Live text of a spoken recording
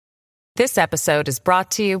This episode is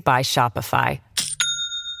brought to you by Shopify.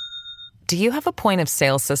 Do you have a point of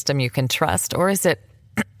sale system you can trust, or is it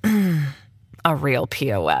a real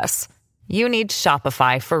POS? You need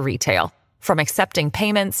Shopify for retail. From accepting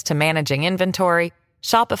payments to managing inventory,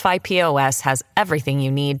 Shopify POS has everything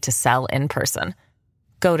you need to sell in person.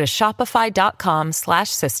 Go to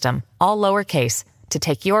shopify.com/system, all lowercase, to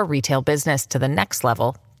take your retail business to the next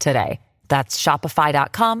level today. That's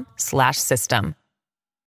shopify.com/system.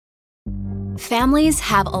 Families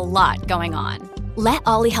have a lot going on. Let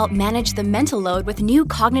Ollie help manage the mental load with new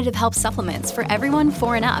cognitive help supplements for everyone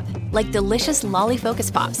 4 and up, like delicious Lolly Focus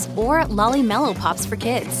Pops or Lolly Mellow Pops for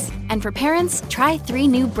kids. And for parents, try 3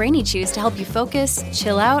 new Brainy Chews to help you focus,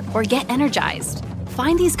 chill out, or get energized.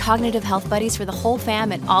 Find these cognitive health buddies for the whole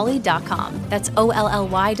fam at ollie.com. That's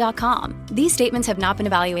OLLY.com. These statements have not been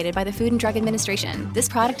evaluated by the Food and Drug Administration. This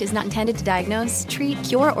product is not intended to diagnose, treat,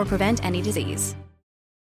 cure, or prevent any disease.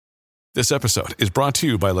 This episode is brought to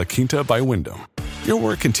you by La Quinta by Wyndham. Your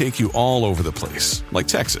work can take you all over the place, like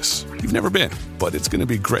Texas. You've never been, but it's going to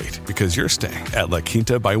be great because you're staying at La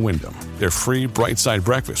Quinta by Wyndham. Their free Bright Side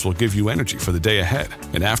breakfast will give you energy for the day ahead.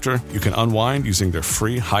 And after, you can unwind using their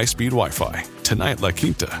free high-speed Wi-Fi. Tonight, La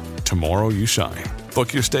Quinta. Tomorrow, you shine.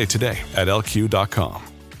 Book your stay today at LQ.com.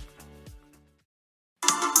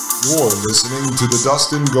 You're listening to the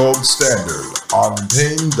Dustin Gold Standard on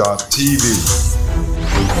Pain.tv.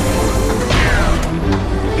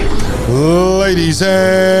 Ladies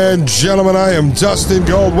and gentlemen, I am Dustin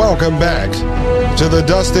Gold. Welcome back to the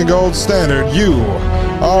Dustin Gold Standard. You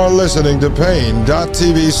are listening to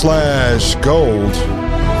Pain.tv/gold.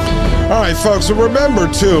 All right, folks, so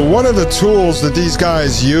remember, too, one of the tools that these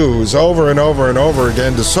guys use over and over and over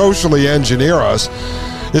again to socially engineer us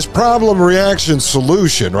is problem, reaction,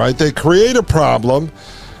 solution, right? They create a problem,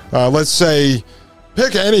 let's say,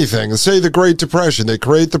 pick anything, say the Great Depression. They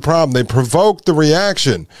create the problem. They provoke the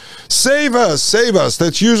reaction. Save us, save us.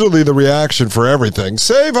 That's usually the reaction for everything.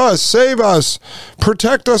 Save us,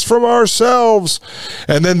 protect us from ourselves.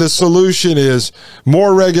 And then the solution is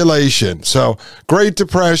more regulation. So Great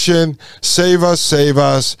Depression, save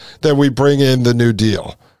us. Then we bring in the New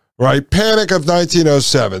Deal. Right? Panic of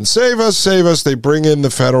 1907. Save us. They bring in the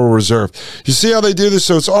Federal Reserve. You see how they do this?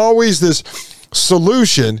 So it's always this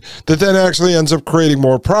solution that then actually ends up creating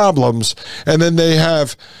more problems. And then they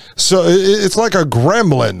have, so it's like a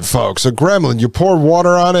gremlin, folks, a gremlin. You pour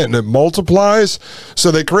water on it and it multiplies.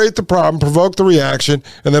 So they create the problem, provoke the reaction,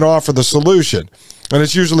 and then offer the solution. And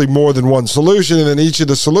it's usually more than one solution, and then each of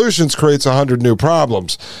the solutions creates 100 new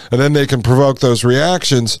problems. And then they can provoke those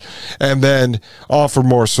reactions and then offer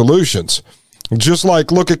more solutions. Just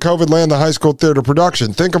like look at COVID Land, the high school theater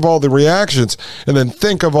production. Think of all the reactions, and then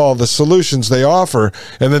think of all the solutions they offer,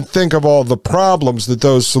 and then think of all the problems that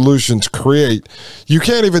those solutions create. You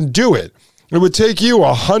can't even do it. It would take you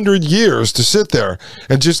 100 years to sit there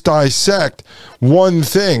and just dissect one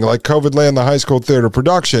thing like COVID Land, the high school theater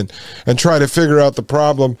production, and try to figure out the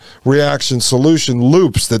problem, reaction, solution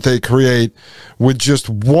loops that they create with just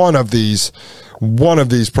one of these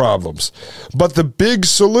problems. But the big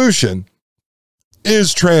solution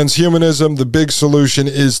is transhumanism. The big solution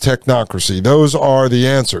is technocracy. Those are the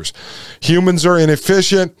answers. Humans are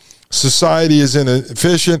inefficient. Society is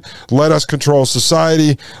inefficient. Let us control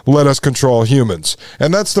society. Let us control humans.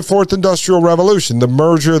 And that's the fourth industrial revolution, the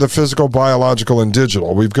merger of the physical, biological, and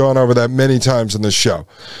digital. We've gone over that many times in this show.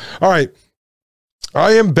 All right.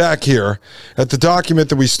 I am back here at the document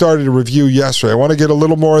that we started to review yesterday. I want to get a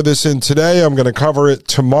little more of this in today. I'm going to cover it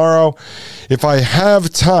tomorrow. If I have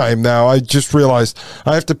time now, I just realized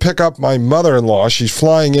I have to pick up my mother-in-law. She's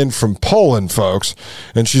flying in from Poland, folks,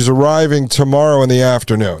 and she's arriving tomorrow in the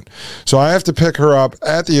afternoon. So I have to pick her up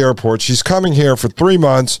at the airport. She's coming here for 3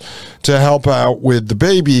 months to help out with the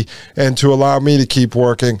baby and to allow me to keep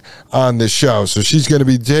working on this show. So she's going to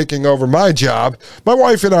be taking over my job. My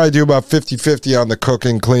wife and I do about 50-50 on the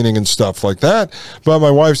cooking, cleaning, and stuff like that. But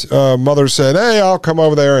my wife's mother said, hey, I'll come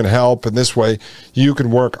over there and help. And this way you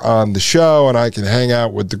can work on the show and I can hang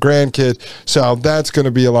out with the grandkid. So that's going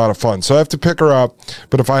to be a lot of fun. So I have to pick her up.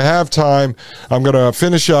 But if I have time, I'm going to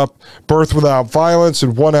finish up Birth Without Violence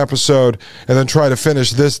in one episode and then try to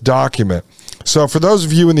finish this document. So for those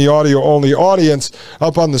of you in the audio-only audience,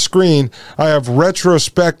 up on the screen, I have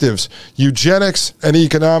Retrospectives, Eugenics and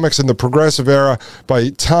Economics in the Progressive Era by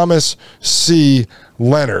Thomas C.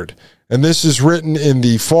 Leonard. And this is written in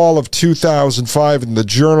the fall of 2005 in the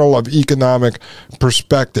Journal of Economic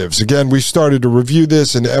Perspectives. Again, we started to review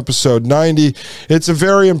this in episode 90. It's a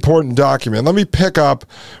very important document. Let me pick up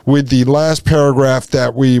with the last paragraph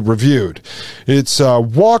that we reviewed. It's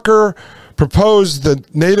Walker proposed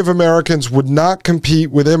that Native Americans would not compete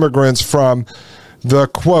with immigrants from the,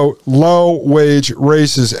 quote, low-wage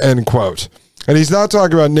races, end quote. And he's not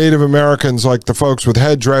talking about Native Americans like the folks with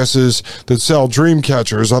headdresses that sell dream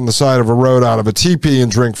catchers on the side of a road out of a teepee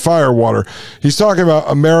and drink firewater. He's talking about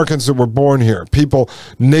Americans that were born here, people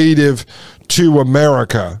native to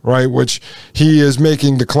America, right? Which he is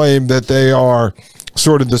making the claim that they are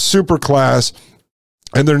sort of the super class,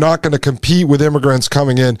 and they're not going to compete with immigrants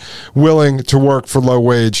coming in willing to work for low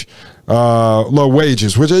wages,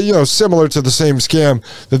 which are, similar to the same scam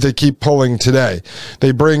that they keep pulling today.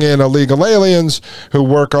 They bring in illegal aliens who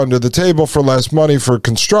work under the table for less money for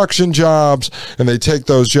construction jobs, and they take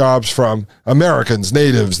those jobs from Americans,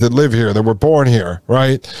 natives that live here, that were born here,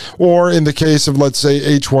 right? Or in the case of, let's say,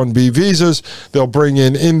 H-1B visas, they'll bring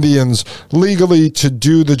in Indians legally to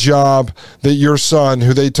do the job that your son,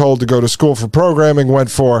 who they told to go to school for programming,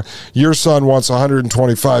 went for. Your son wants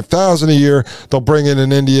 $125,000 a year. They'll bring in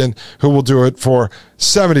an Indian who will do it for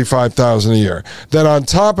 $75,000 a year. Then on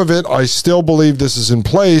top of it, I still believe this is in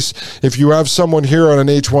place. If you have someone here on an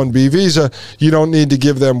H-1B visa, you don't need to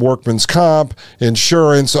give them workman's comp,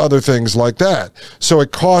 insurance, other things like that. So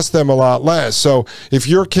it costs them a lot less. So if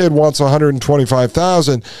your kid wants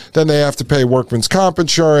 $125,000, then they have to pay workman's comp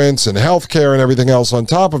insurance and health care and everything else on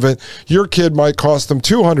top of it. Your kid might cost them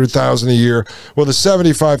 $200,000 a year. Well, the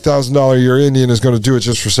 $75,000 a year Indian is going to do it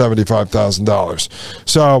just for $75,000.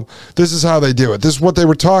 So this is how they do it. This is what they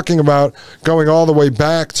were talking about going all the way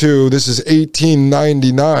back to, this is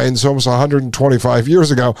 1899, so almost 125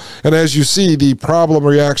 years ago. And as you see, the problem,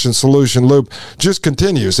 reaction, solution loop just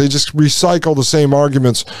continues. They just recycle the same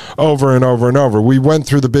arguments over and over and over. We went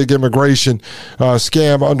through the big immigration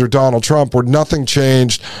scam under Donald Trump where nothing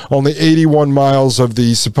changed. Only 81 miles of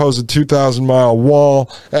the supposed 2,000-mile wall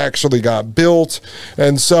actually got built.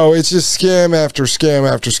 And so it's just scam after scam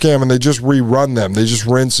after scam, and they just rerun them. They just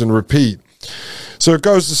rinse and repeat. So it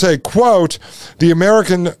goes to say, quote, the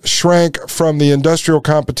American shrank from the industrial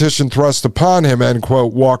competition thrust upon him, end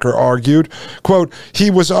quote, Walker argued. Quote,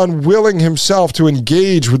 he was unwilling himself to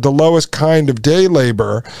engage with the lowest kind of day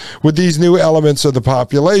labor with these new elements of the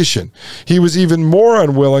population. He was even more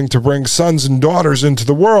unwilling to bring sons and daughters into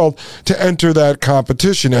the world to enter that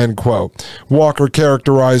competition, end quote. Walker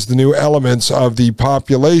characterized the new elements of the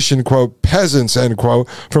population, quote, peasants, end quote,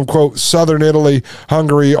 from, quote, southern Italy,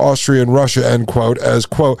 Hungary, Austria, and Russia, end quote, as,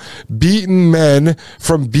 quote, beaten men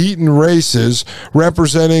from beaten races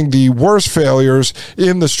representing the worst failures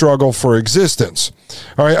in the struggle for existence.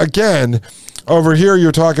 All right, again, over here,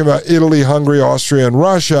 you're talking about Italy, Hungary, Austria, and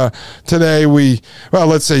Russia. Today,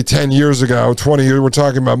 let's say 10 years ago, 20 years, we're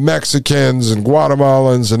talking about Mexicans and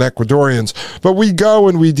Guatemalans and Ecuadorians. But we go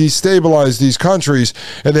and we destabilize these countries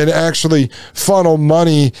and then actually funnel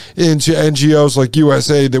money into NGOs like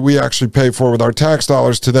USAID that we actually pay for with our tax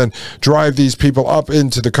dollars to then drive these people up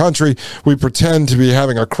into the country. We pretend to be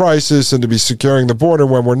having a crisis and to be securing the border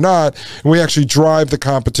when we're not. And we actually drive the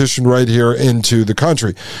competition right here into the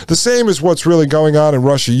country. The same is what's really going on in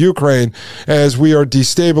Russia, Ukraine, as we are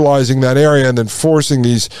destabilizing that area and then forcing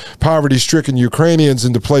these poverty-stricken Ukrainians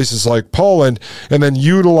into places like Poland and then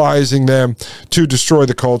utilizing them to destroy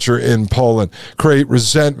the culture in Poland, create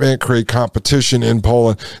resentment, create competition in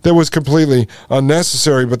Poland that was completely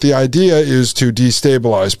unnecessary. But the idea is to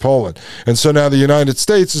destabilize Poland. And so now the United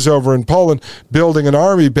States is over in Poland building an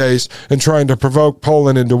army base and trying to provoke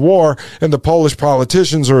Poland into war, and the Polish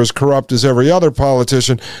politicians are as corrupt as every other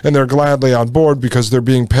politician, and they're gladly on board because they're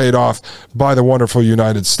being paid off by the wonderful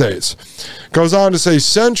United States. Goes on to say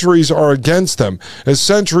centuries are against them, as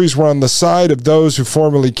centuries were on the side of those who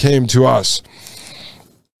formerly came to us.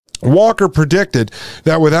 Walker predicted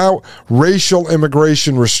that without racial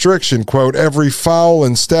immigration restriction, quote, every foul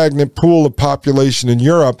and stagnant pool of population in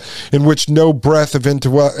Europe in which no breath of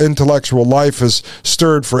intellectual life has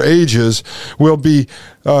stirred for ages will be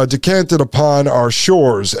decanted upon our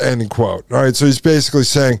shores, end quote. All right, so he's basically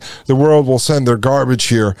saying the world will send their garbage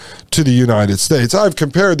here to the United States. I've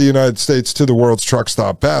compared the United States to the world's truck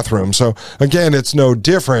stop bathroom, so again, it's no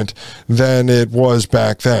different than it was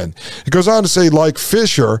back then. It goes on to say, like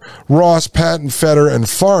Fisher, Ross, Patton, Fetter, and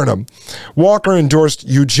Farnham, Walker endorsed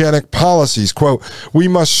eugenic policies. Quote, we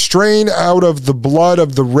must strain out of the blood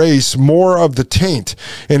of the race more of the taint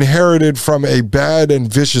inherited from a bad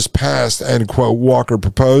and vicious past, end quote, Walker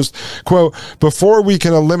proposed. Quote, before we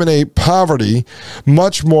can eliminate poverty,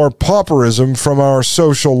 much more pauperism from our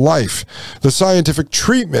social life. The scientific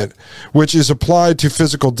treatment which is applied to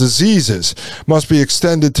physical diseases must be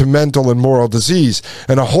extended to mental and moral disease,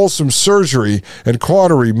 and a wholesome surgery and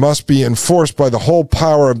cautery must be enforced by the whole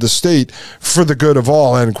power of the state for the good of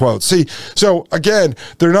all, end quote. See, so again,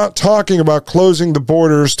 they're not talking about closing the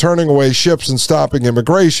borders, turning away ships, and stopping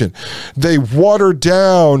immigration. They water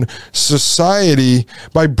down society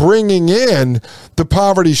by bringing in the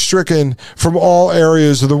poverty-stricken from all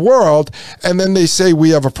areas of the world, and then they say we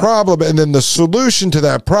have a problem, and then the solution to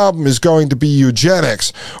that problem is going to be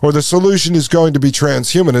eugenics, or the solution is going to be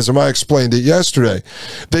transhumanism. I explained it yesterday.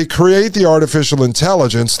 They create the artificial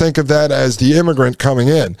intelligence, think of that as the immigrant coming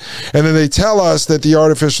in, and then they tell us that the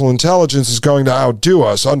artificial intelligence is going to outdo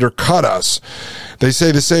us, undercut us. They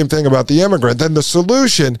say the same thing about the immigrant. Then the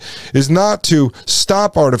solution is not to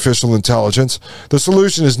stop artificial intelligence. The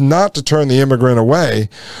solution is not to turn the immigrant away.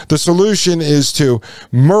 The solution is to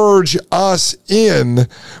merge us in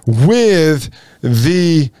with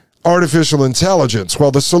the artificial intelligence.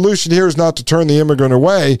 Well, the solution here is not to turn the immigrant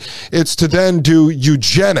away. It's to then do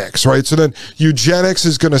eugenics, right? So then eugenics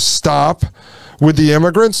is going to stop with the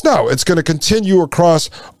immigrants? No, it's going to continue across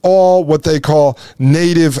all what they call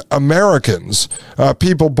Native Americans,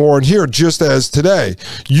 people born here, just as today.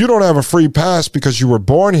 You don't have a free pass because you were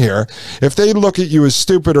born here. If they look at you as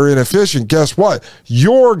stupid or inefficient, guess what?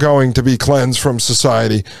 You're going to be cleansed from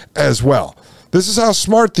society as well. This is how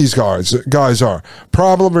smart these guys are.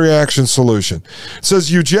 Problem, reaction, solution. It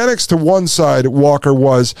says eugenics to one side, Walker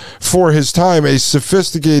was, for his time, a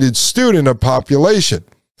sophisticated student of population.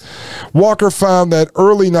 Walker found that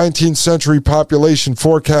early 19th century population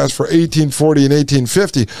forecasts for 1840 and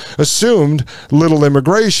 1850 assumed little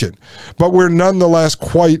immigration, but were nonetheless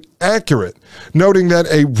quite accurate, noting that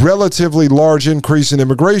a relatively large increase in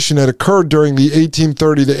immigration had occurred during the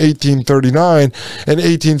 1830 to 1839 and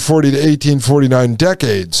 1840 to 1849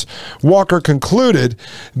 decades. Walker concluded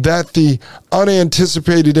that the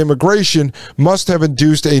unanticipated immigration must have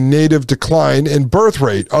induced a native decline in birth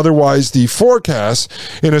rate. Otherwise, the forecasts,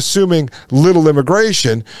 in assuming little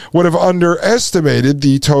immigration, would have underestimated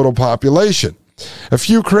the total population. A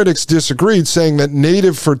few critics disagreed, saying that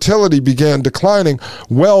native fertility began declining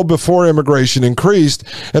well before immigration increased,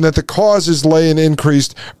 and that the causes lay in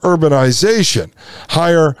increased urbanization,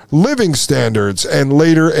 higher living standards, and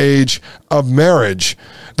later age of marriage.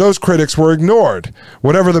 Those critics were ignored.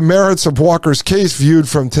 Whatever the merits of Walker's case viewed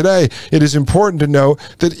from today, it is important to note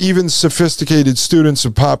that even sophisticated students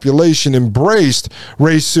of population embraced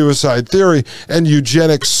race suicide theory and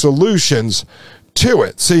eugenic solutions to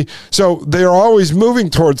it. See, so they're always moving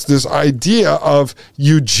towards this idea of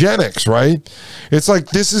eugenics, right? It's like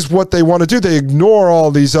this is what they want to do. They ignore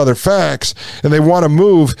all these other facts and they want to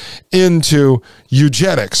move into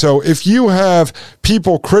eugenics. So if you have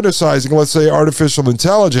people criticizing, let's say, artificial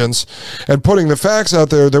intelligence and putting the facts out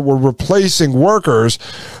there that we're replacing workers,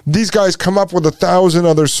 these guys come up with 1,000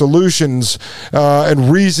 other solutions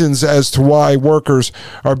and reasons as to why workers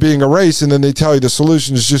are being erased, and then they tell you the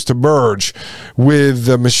solution is just to merge with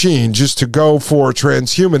the machine, just to go for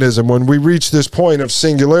transhumanism. When we reach this point of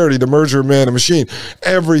singularity, the merger of man and machine,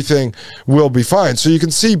 everything will be fine. So you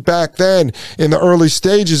can see back then in the early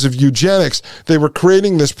stages of eugenics, they were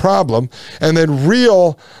creating this problem, and then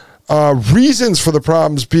real reasons for the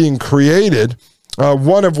problems being created,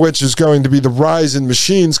 one of which is going to be the rise in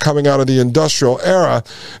machines coming out of the industrial era.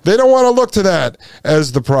 They don't want to look to that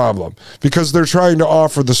as the problem because they're trying to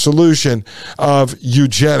offer the solution of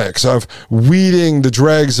eugenics, of weeding the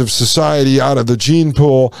dregs of society out of the gene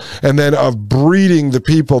pool, and then of breeding the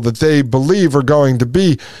people that they believe are going to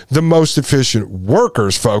be the most efficient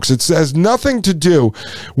workers, folks. It has nothing to do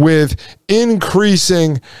with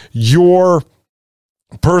increasing your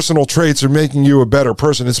personal traits are making you a better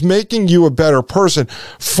person. It's making you a better person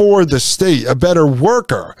for the state, a better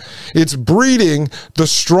worker. It's breeding the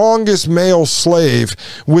strongest male slave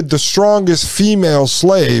with the strongest female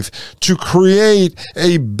slave to create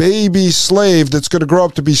a baby slave that's going to grow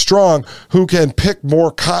up to be strong, who can pick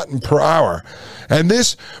more cotton per hour. And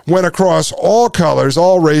this went across all colors,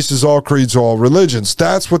 all races, all creeds, all religions.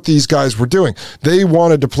 That's what these guys were doing. They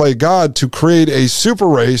wanted to play God to create a super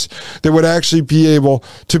race that would actually be able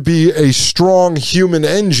to be a strong human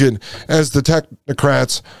engine, as the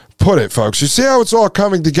technocrats put it, folks. You see how it's all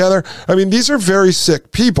coming together? I mean, these are very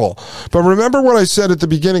sick people. But remember what I said at the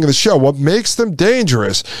beginning of the show. What makes them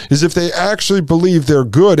dangerous is if they actually believe they're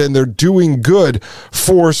good and they're doing good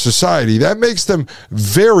for society. That makes them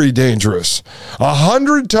very dangerous.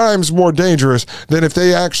 100 times more dangerous than if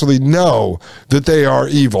they actually know that they are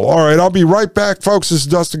evil. All right, I'll be right back, folks. This is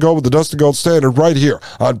Dustin Gold with the Dustin Gold Standard right here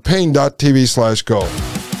on Pain.tv/gold.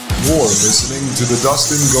 You're listening to the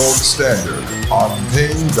Dustin Gold Standard on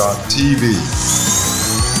Pain.tv.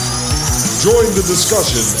 Join the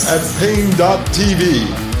discussion at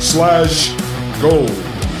Pain.tv/gold.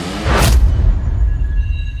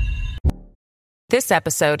 This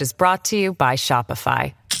episode is brought to you by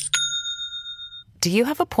Shopify. Do you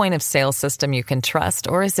have a point of sale system you can trust,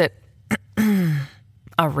 or is it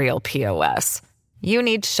a real POS? You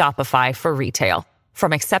need Shopify for retail.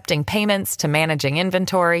 From accepting payments to managing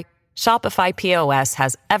inventory, Shopify POS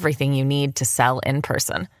has everything you need to sell in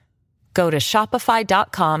person. Go to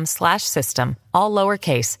shopify.com/system, all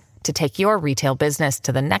lowercase, to take your retail business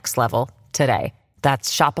to the next level today.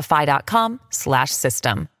 That's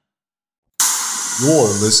shopify.com/system.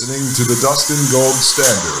 You're listening to the Dustin Gold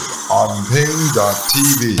Standard on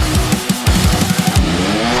Pain.tv.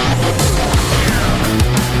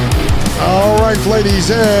 All right,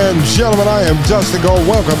 ladies and gentlemen, I am Dustin Gold.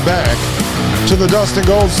 Welcome back to the Dustin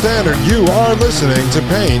Gold Standard. You are listening to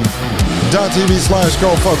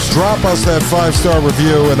Pain.tv/Gold. Folks, drop us that 5-star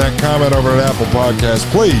review and that comment over at Apple Podcasts,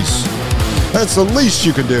 please. That's the least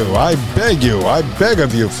you can do. I beg you. I beg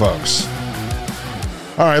of you, folks.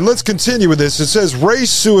 All right, let's continue with this. It says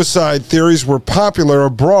race suicide theories were popular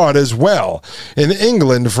abroad as well. In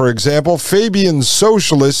England, for example, Fabian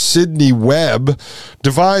socialist Sidney Webb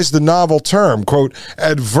devised the novel term, quote,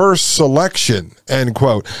 adverse selection, end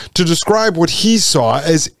quote, to describe what he saw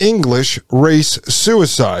as English race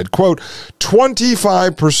suicide. Quote,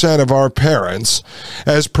 25% of our parents,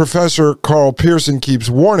 as Professor Carl Pearson keeps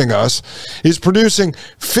warning us, is producing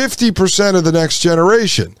 50% of the next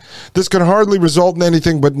generation. This can hardly result in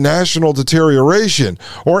anything but national deterioration,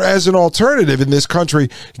 or as an alternative in this country,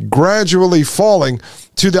 gradually falling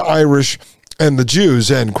to the Irish and the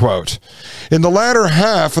Jews, end quote. In the latter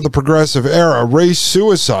half of the progressive era, race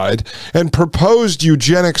suicide and proposed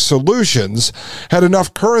eugenic solutions had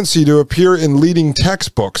enough currency to appear in leading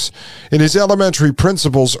textbooks. In his Elementary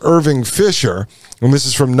Principles, Irving Fisher, and this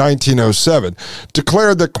is from 1907,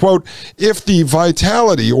 declared that, quote, if the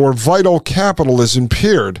vitality or vital capital is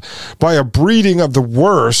impaired by a breeding of the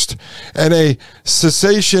worst and a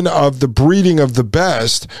cessation of the breeding of the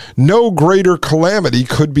best, no greater calamity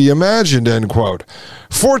could be imagined, end quote.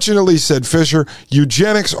 Fortunately, said Fisher,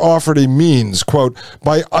 eugenics offered a means, quote,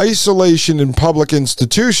 by isolation in public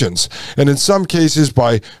institutions, and in some cases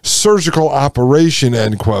by surgical operation,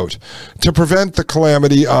 end quote, to prevent the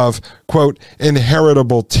calamity of, quote,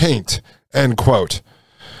 inheritable taint, end quote.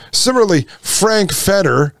 Similarly, Frank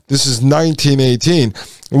Fetter, this is 1918,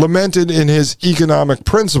 lamented in his Economic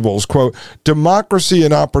Principles, quote, democracy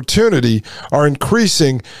and opportunity are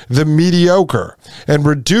increasing the mediocre and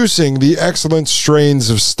reducing the excellent strains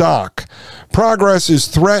of stock. Progress is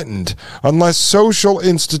threatened unless social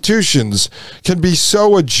institutions can be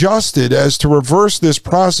so adjusted as to reverse this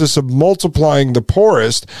process of multiplying the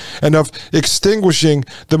poorest and of extinguishing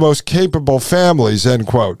the most capable families, end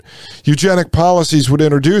quote. Eugenic policies would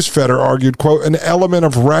introduce, Fetter argued, quote, an element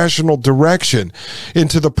of rational direction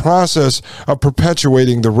into the process of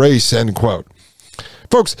perpetuating the race, end quote.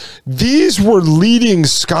 Folks, these were leading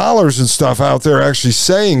scholars and stuff out there actually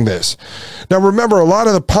saying this. Now, remember, a lot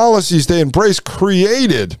of the policies they embraced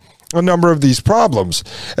created a number of these problems.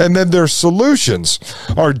 And then their solutions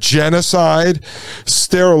are genocide,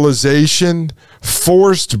 sterilization,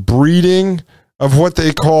 forced breeding of what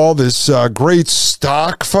they call this great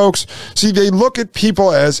stock, folks. See, they look at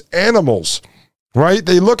people as animals, right?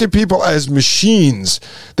 They look at people as machines.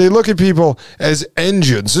 They look at people as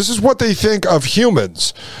engines. This is what they think of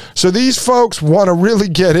humans. So these folks want to really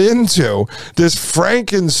get into this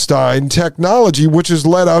Frankenstein technology, which has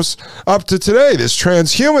led us up to today, this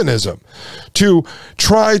transhumanism, to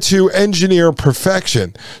try to engineer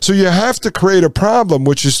perfection. So you have to create a problem,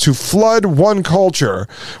 which is to flood one culture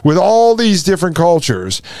with all these different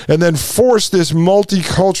cultures and then force this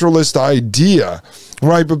multiculturalist idea,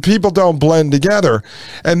 right? But people don't blend together.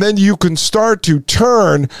 And then you can start to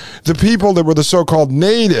turn the people that were the so-called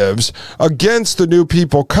natives against the new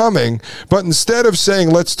people coming. But instead of saying,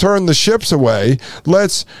 let's turn the ships away,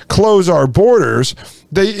 let's close our borders,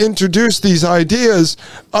 they introduce these ideas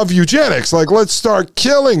of eugenics, like let's start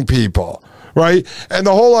killing people, right? And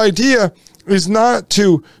the whole idea is not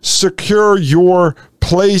to secure your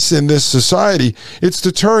place in this society. It's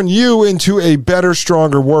to turn you into a better,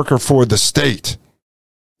 stronger worker for the state.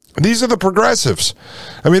 These are the progressives.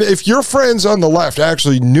 I mean, if your friends on the left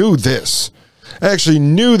actually knew this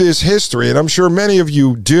history, and I'm sure many of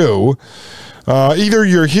you do, either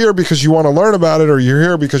you're here because you want to learn about it, or you're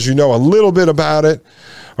here because you know a little bit about it,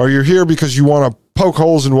 or you're here because you want to poke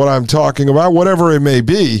holes in what I'm talking about, whatever it may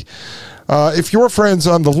be. If your friends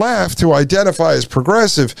on the left who identify as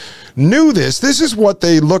progressive knew this is what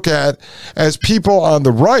they look at as people on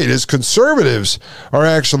the right, as conservatives, are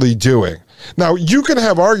actually doing. Now, you can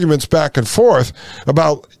have arguments back and forth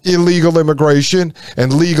about illegal immigration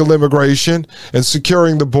and legal immigration and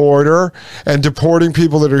securing the border and deporting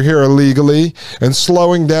people that are here illegally and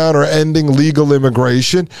slowing down or ending legal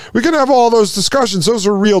immigration. We can have all those discussions. Those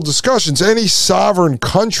are real discussions. Any sovereign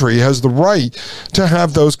country has the right to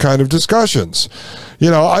have those kind of discussions.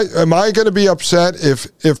 Am I going to be upset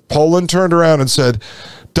if Poland turned around and said,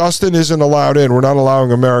 Dustin isn't allowed in. We're not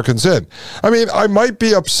allowing Americans in. I mean, I might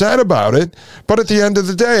be upset about it, but at the end of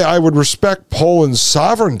the day, I would respect Poland's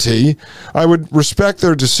sovereignty. I would respect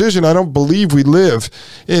their decision. I don't believe we live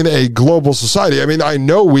in a global society. I mean, I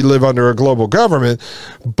know we live under a global government,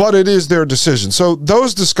 but it is their decision. So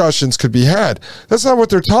those discussions could be had. That's not what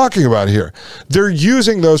they're talking about here. They're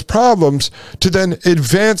using those problems to then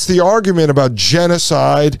advance the argument about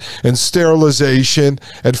genocide and sterilization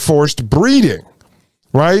and forced breeding.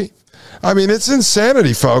 Right? I mean, it's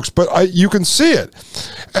insanity, folks, but you can see it.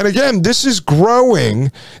 And again, this is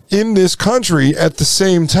growing in this country at the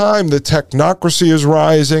same time that technocracy is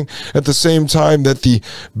rising, at the same time that the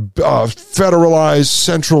federalized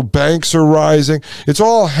central banks are rising. It's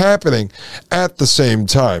all happening at the same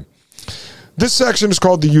time. This section is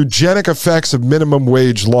called the eugenic effects of minimum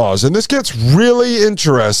wage laws. And this gets really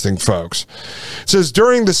interesting, folks. It says,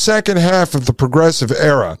 during the second half of the progressive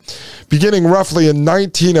era, beginning roughly in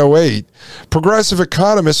 1908, progressive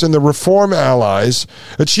economists and the Reform Allies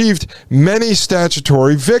achieved many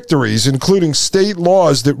statutory victories, including state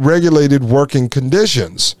laws that regulated working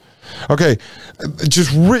conditions. Okay,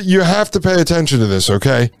 you have to pay attention to this,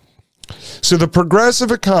 okay? So the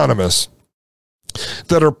progressive economists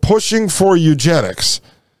that are pushing for eugenics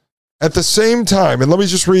at the same time, and let me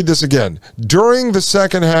just read this again, during the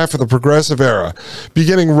second half of the progressive era,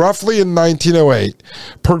 beginning roughly in 1908,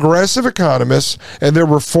 progressive economists and their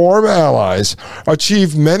Reform allies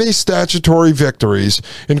achieved many statutory victories,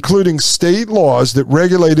 including state laws that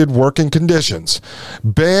regulated working conditions,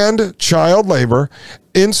 banned child labor,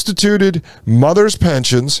 instituted mothers'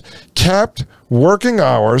 pensions, capped working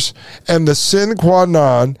hours, and the sine qua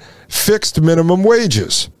non fixed minimum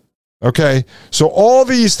wages. Okay, so all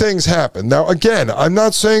these things happen. Now, again, I'm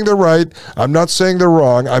not saying they're right. I'm not saying they're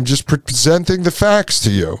wrong. I'm just presenting the facts to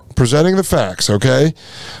you. Presenting the facts, okay?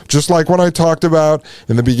 Just like when I talked about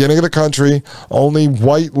in the beginning of the country, only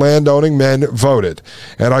white landowning men voted.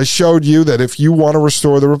 And I showed you that if you want to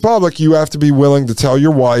restore the republic, you have to be willing to tell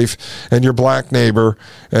your wife and your black neighbor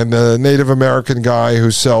and the Native American guy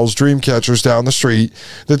who sells dream catchers down the street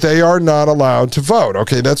that they are not allowed to vote.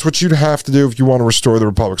 Okay, that's what you'd have to do if you want to restore the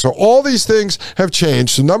republic. So all these things have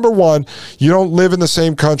changed. So number one, you don't live in the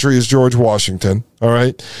same country as George Washington, all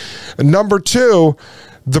right? And number two,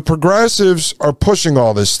 the progressives are pushing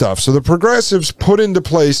all this stuff. So the progressives put into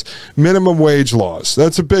place minimum wage laws.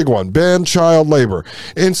 That's a big one. Banned child labor,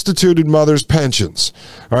 instituted mothers' pensions,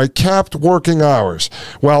 all right, capped working hours.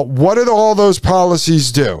 Well, what did all those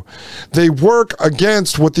policies do? They work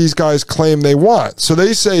against what these guys claim they want. So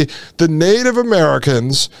they say the Native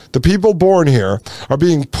Americans, the people born here, are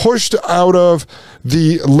being pushed out of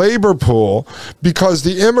the labor pool because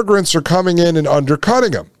the immigrants are coming in and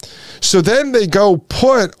undercutting them. So then they go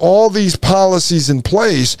put all these policies in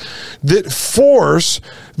place that force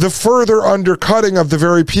the further undercutting of the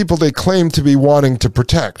very people they claim to be wanting to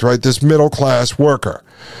protect, right? This middle class worker.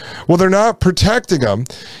 Well, they're not protecting them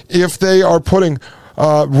if they are putting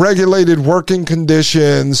regulated working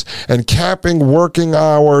conditions and capping working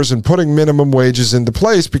hours and putting minimum wages into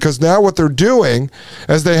place, because now what they're doing,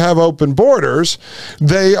 as they have open borders,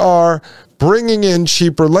 they are bringing in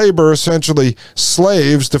cheaper labor, essentially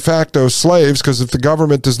slaves, de facto slaves, because if the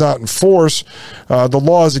government does not enforce the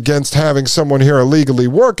laws against having someone here illegally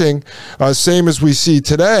working, same as we see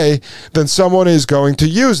today, then someone is going to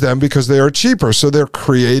use them because they are cheaper. So they're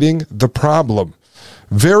creating the problem.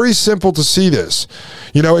 Very simple to see this.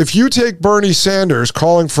 You know, if you take Bernie Sanders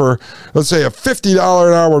calling for, let's say, a $50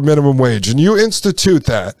 an hour minimum wage, and you institute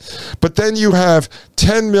that, but then you have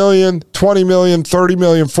 10 million, 20 million, 30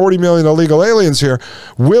 million, 40 million illegal aliens here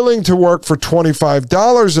willing to work for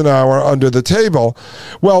 $25 an hour under the table,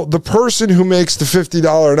 well, the person who makes the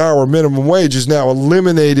 $50 an hour minimum wage is now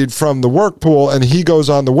eliminated from the work pool, and he goes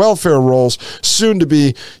on the welfare rolls, soon to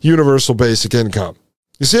be universal basic income.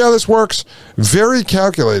 You see how this works? Very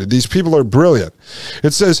calculated. These people are brilliant.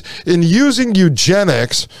 It says, in using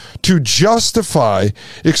eugenics to justify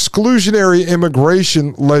exclusionary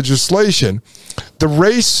immigration legislation, the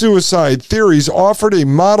race suicide theories offered a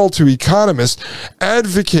model to economists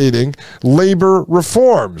advocating labor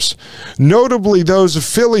reforms, notably those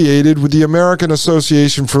affiliated with the American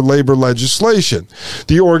Association for Labor Legislation,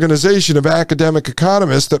 the organization of academic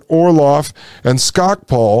economists that Orloff and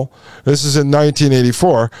Skocpol, this is in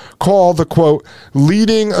 1984, call the, quote,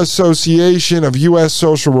 leading association of U.S.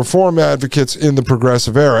 social reform advocates in the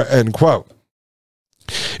progressive era, end quote.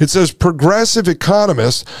 It says progressive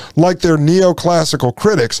economists, like their neoclassical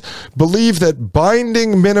critics, believe that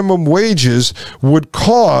binding minimum wages would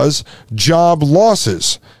cause job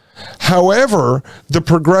losses. However, the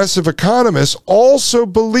progressive economists also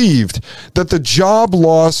believed that the job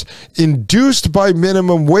loss induced by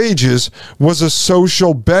minimum wages was a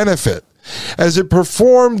social benefit, as it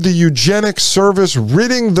performed the eugenic service,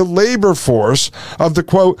 ridding the labor force of the,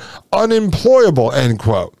 quote, unemployable, end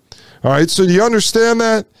quote. All right, so do you understand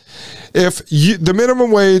that? If the minimum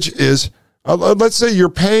wage is, let's say you're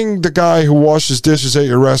paying the guy who washes dishes at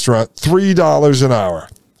your restaurant $3 an hour.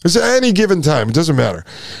 It's at any given time, it doesn't matter.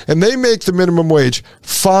 And they make the minimum wage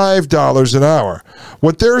 $5 an hour.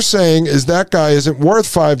 What they're saying is that guy isn't worth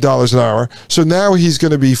 $5 an hour, so now he's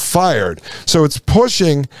going to be fired. So it's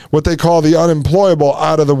pushing what they call the unemployable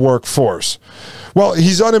out of the workforce. Well,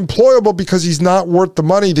 he's unemployable because he's not worth the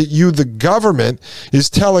money that you, the government, is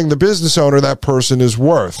telling the business owner that person is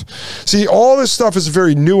worth. See, all this stuff is a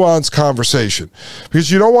very nuanced conversation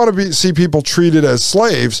because you don't want to see people treated as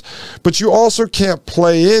slaves, but you also can't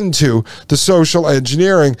play into the social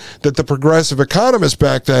engineering that the progressive economists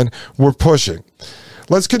back then were pushing.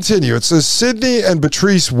 Let's continue. It says Sidney and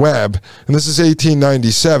Patrice Webb, and this is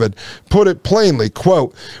 1897, put it plainly,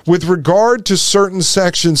 quote, with regard to certain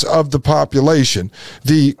sections of the population,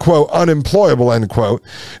 the, quote, unemployable, end quote,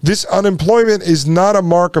 this unemployment is not a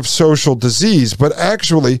mark of social disease, but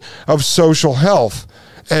actually of social health,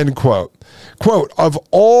 end quote. Quote, of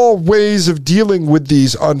all ways of dealing with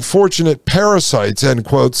these unfortunate parasites, end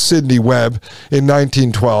quote, Sidney Webb in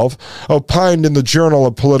 1912, opined in the Journal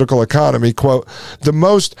of Political Economy, quote, the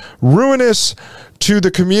most ruinous to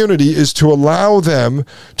the community is to allow them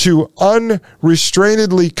to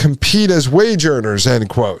unrestrainedly compete as wage earners, end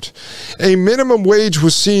quote. A minimum wage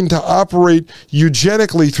was seen to operate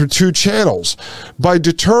eugenically through two channels, by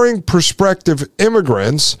deterring prospective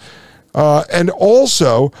immigrants, and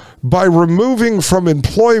also by removing from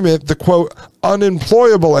employment the, quote,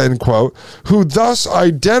 unemployable, end quote, who thus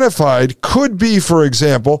identified could be, for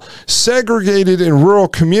example, segregated in rural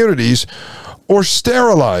communities or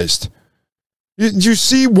sterilized. You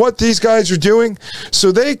see what these guys are doing?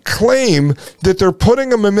 So they claim that they're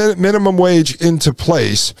putting a minimum wage into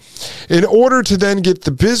place in order to then get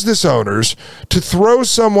the business owners to throw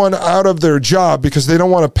someone out of their job because they don't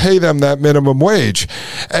want to pay them that minimum wage.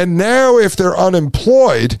 And now if they're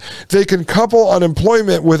unemployed, they can couple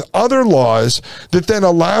unemployment with other laws that then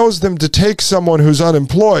allows them to take someone who's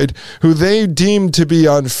unemployed, who they deem to be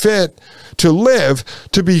unfit to live,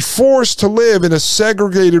 to be forced to live in a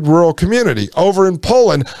segregated rural community. Over in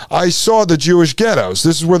Poland, I saw the Jewish ghettos.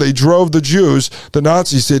 This is where they drove the Jews, the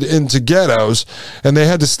Nazis did, into ghettos, and they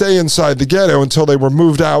had to stay inside the ghetto until they were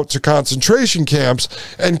moved out to concentration camps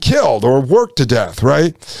and killed or worked to death,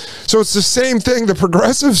 right? So it's the same thing the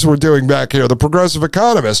progressives were doing back here, the progressive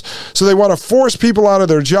economists. So they want to force people out of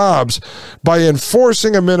their jobs by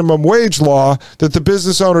enforcing a minimum wage law that the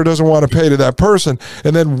business owner doesn't want to pay to that person.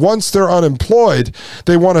 And then once they're unemployed,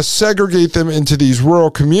 they want to segregate them into these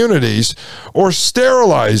rural communities or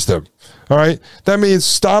sterilize them. All right? That means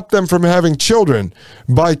stop them from having children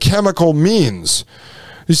by chemical means.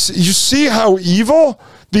 You see how evil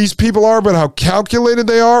these people are, but how calculated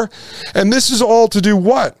they are? And this is all to do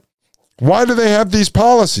what? Why do they have these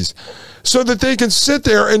policies? So that they can sit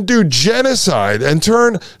there and do genocide and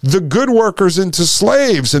turn the good workers into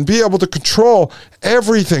slaves and be able to control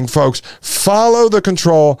everything, folks. Follow the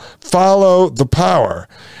control, follow the power.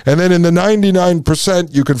 And then in the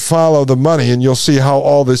 99%, you can follow the money, and you'll see how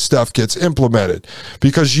all this stuff gets implemented.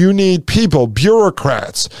 Because you need people,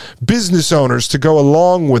 bureaucrats, business owners to go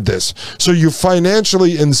along with this. So you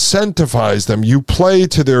financially incentivize them. You play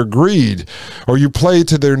to their greed, or you play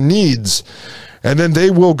to their needs. And then they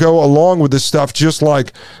will go along with this stuff just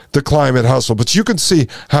like the climate hustle. But you can see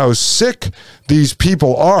how sick these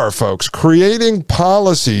people are, folks, creating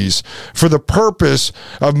policies for the purpose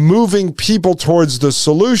of moving people towards the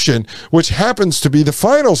solution, which happens to be the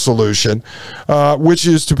final solution, which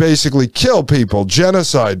is to basically kill people,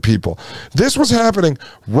 genocide people. This was happening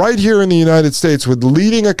right here in the United States with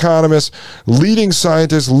leading economists, leading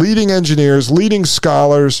scientists, leading engineers, leading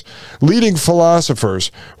scholars, leading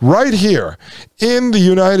philosophers, right here in the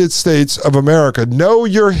United States of America. Know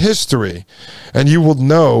your history, and you will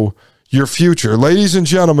know your future. Ladies and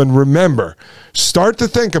gentlemen, remember, start to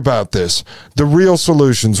think about this. The real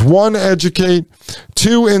solutions. 1, educate.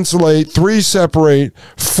 2, insulate. 3, separate.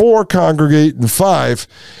 4, congregate. And 5,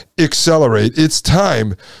 accelerate. It's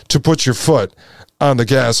time to put your foot on the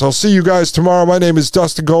gas. I'll see you guys tomorrow. My name is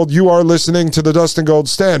Dustin Gold. You are listening to the Dustin Gold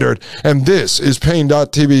Standard, and this is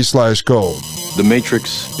Pain.tv/gold. The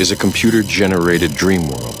Matrix is a computer-generated dream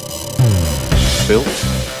world built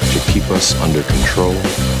to keep us under control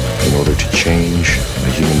in order to change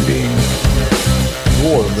a human being.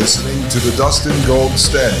 You're listening to the Dustin Gold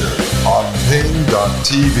Standard on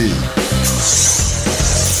Pain.tv.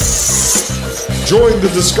 Join the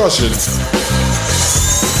discussion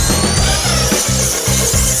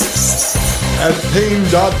at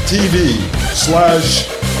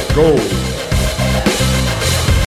Pain.tv/gold.